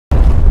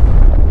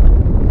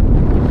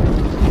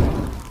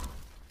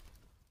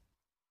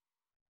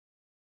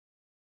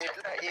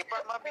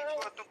પેપરમાં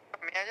બીજું હતું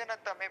મેં છે ને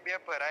તમે બે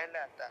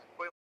ભરાયેલા હતા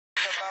કોઈ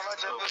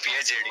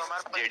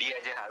જેડી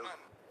આજે હારું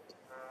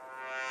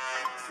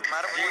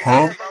મારો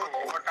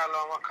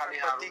ઓટાલોમાં ખાલી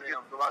હારું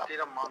ગયું તો બાકી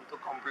રમવાનું તો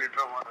કમ્પ્લીટ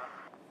રમવાનું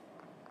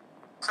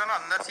સનો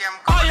અંદરથી આમ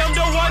I am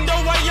the one the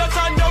way your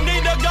son don't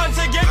need a gun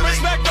to get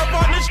respect up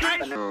on the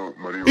street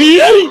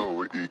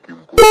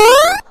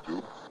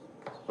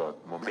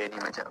બેની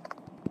મજા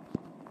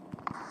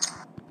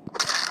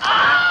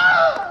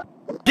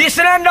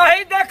जिसने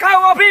नहीं देखा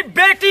वो भी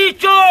बेटी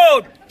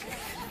चोट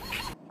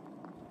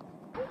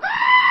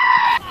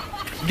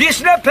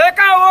जिसने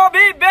फेंका वो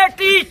भी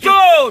बेटी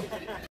चोट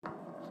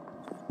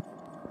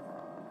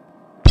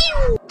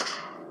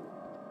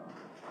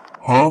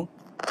हाँ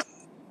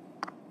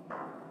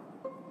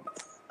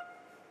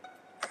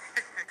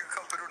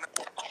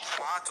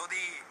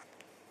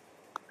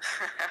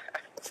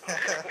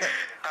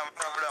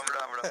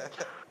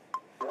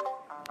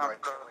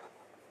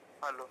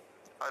हेलो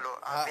हेलो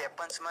આ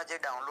વેપન્સ માં જે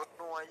ડાઉનલોડ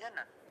નું હોય છે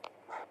ને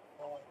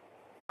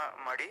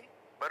મળી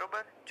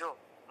બરોબર જો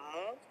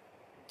હું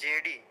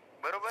જેડી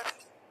બરોબર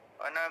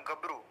અને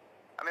ગબરુ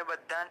અમે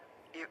બધા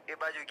એ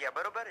બાજુ ગયા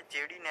બરોબર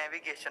જેડી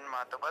નેવિગેશન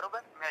માં હતો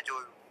બરોબર મેં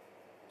જોયું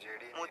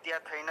જેડી હું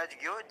ત્યાં થઈને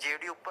જ ગયો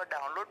જેડી ઉપર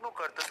ડાઉનલોડ નું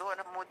કરતો હતો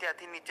અને હું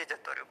ત્યાંથી નીચે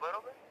જતો રહ્યો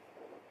બરોબર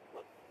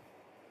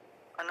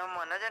અને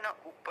મને છે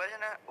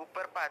ને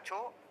ઉપર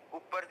પાછો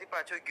ઉપરથી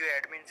પાછો ગયો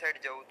એડમિન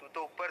સાઈડ જવું હતું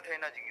તો ઉપર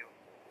થઈને જ ગયો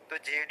तो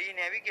जेडी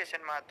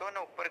नेविगेशन में तो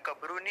ना ऊपर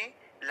कब्रू ની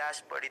લાશ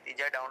પડી थी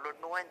જ્યાં ડાઉનલોડ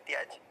નું હોય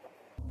ત્યાં જ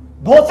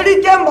भोसड़ी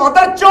के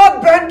मदरचोद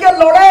बहन के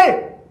लोड़े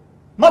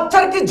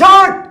मच्छर की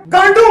झांट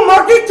गांडू मां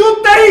की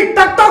चूत तेरी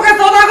टट्टों के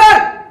सौदागर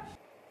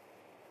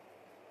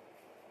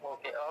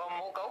ओके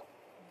मु कहूं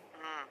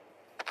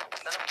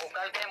तने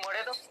भोकाल के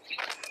मोड़े तो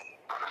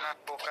ना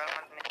भोकाल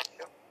में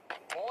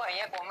હું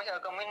અહીંયા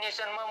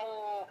કોમ્બિનેશન માં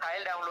હું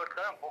ફાઇલ ડાઉનલોડ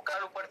કરું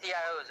ભોકાલ ઉપરથી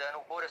આવ્યો છે અને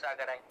ઉભો રે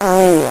સાગર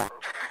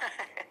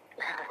આઈ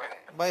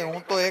ભાઈ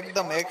હું તો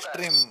એકદમ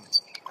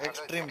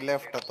એક્સ્ટ્રીમ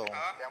લેફ્ટ હતો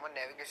તેમાં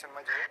નેવિગેશન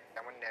માં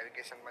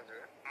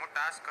જોયો હું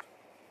ટાસ્ક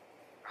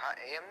હા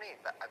એમ નહીં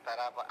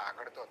તારા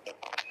આગળ તો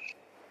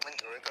મને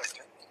જોયો તો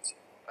છે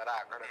તારા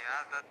આગળ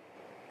યાર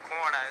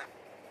કોણ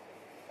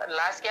આવ્યો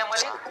લાસ્ટ ક્યાં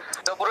મળી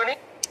ડબરુની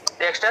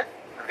ટેક્સચર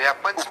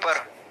વેપન્સ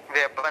પર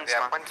વેપન્સ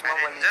માં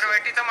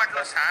કન્ઝર્વેટિવ તો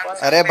માટલો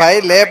શાંત અરે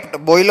ભાઈ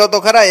લેફ્ટ બોયલો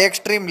તો ખરા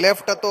એક્સ્ટ્રીમ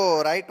લેફ્ટ હતો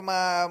રાઈટ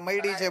માં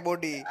મઈડી છે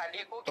બોડી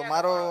તો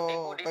મારો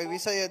કોઈ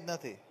વિષય જ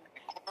નથી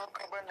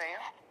ખબર નહીં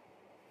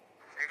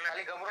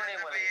ખાલી ગમરો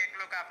નહીં મળે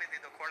એકલો કાપી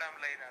દીધો ખોડામ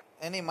લઈને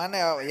એની માને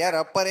યાર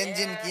અપર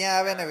એન્જિન ક્યાં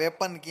આવે ને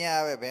વેપન ક્યાં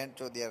આવે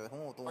ભેંચોદ યાર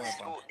હું તું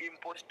પણ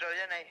ઇમ્પોસ્ટર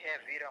છે ને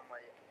હેવી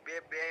રમાય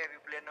બે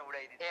હેવી પ્લેન ને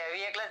ઉડાઈ દીધી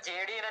હેવી એકલા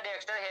જેડી અને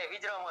ડેક્સ્ટર હેવી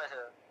જ રમે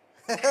છે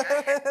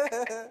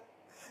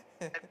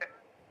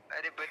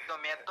અરે ભાઈ તો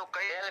મેં તો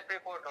કઈ હેલ્પ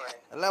રિપોર્ટ હોય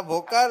અલા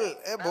ભોકાલ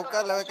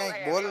હવે કઈક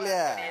બોલ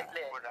લ્યા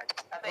એટલે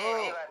આ તો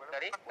એવી વાત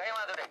કરી કઈ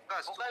વાંધો નહીં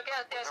ભોકાલ કે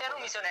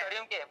અત્યારે મિશન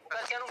કર્યું કે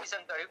ભોકાલ કેનું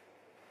મિશન કર્યું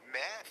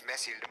मैं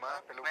शील्ड में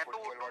પેલું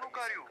ફૂટબોલ વાળું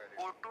કર્યું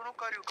ઓટુ નું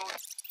કર્યું કહું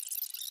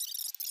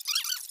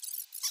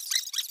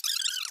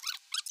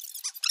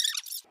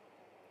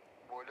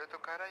બોલે તો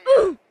ખરા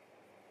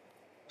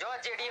જો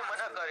જેડી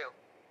મને કર્યો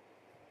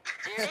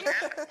જેડી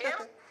કેમ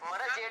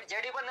મારા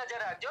જેડી પર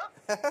નજર રાખજો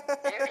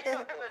જેડી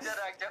પર નજર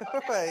રાખજો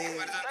ભાઈ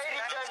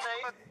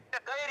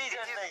કઈ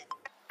રીઝન નહીં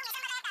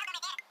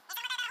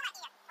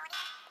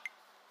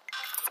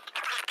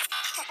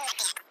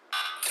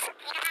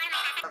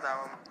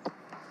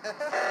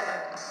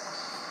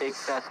एक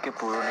टास्क के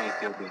पूरा नहीं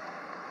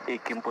किया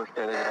एक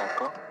इम्पोस्टर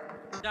रखो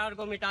स्टार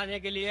को मिटाने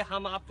के लिए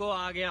हम आपको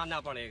आगे आना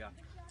पड़ेगा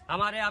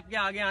हमारे आपके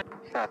आगे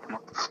साथ में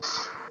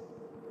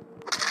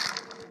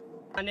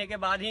आने के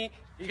बाद ही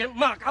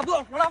माँ का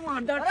थोड़ा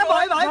मार्डर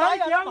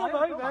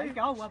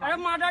क्या हुआ अरे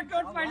मार्डर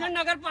चोट पहले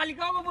नगर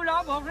पालिका को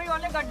बुलाओ भोसड़ी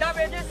वाले गड्ढा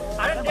भेजे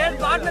अरे देश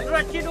बाद में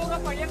सुरक्षित होगा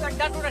पहले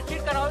गड्ढा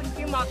सुरक्षित कराओ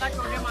इनकी माता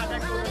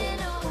चोटे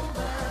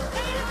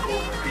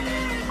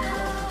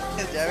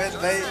जावेद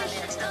भाई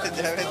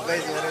जोरे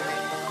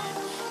भाई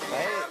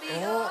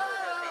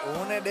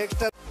હું ને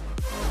ડેક્સ્ટર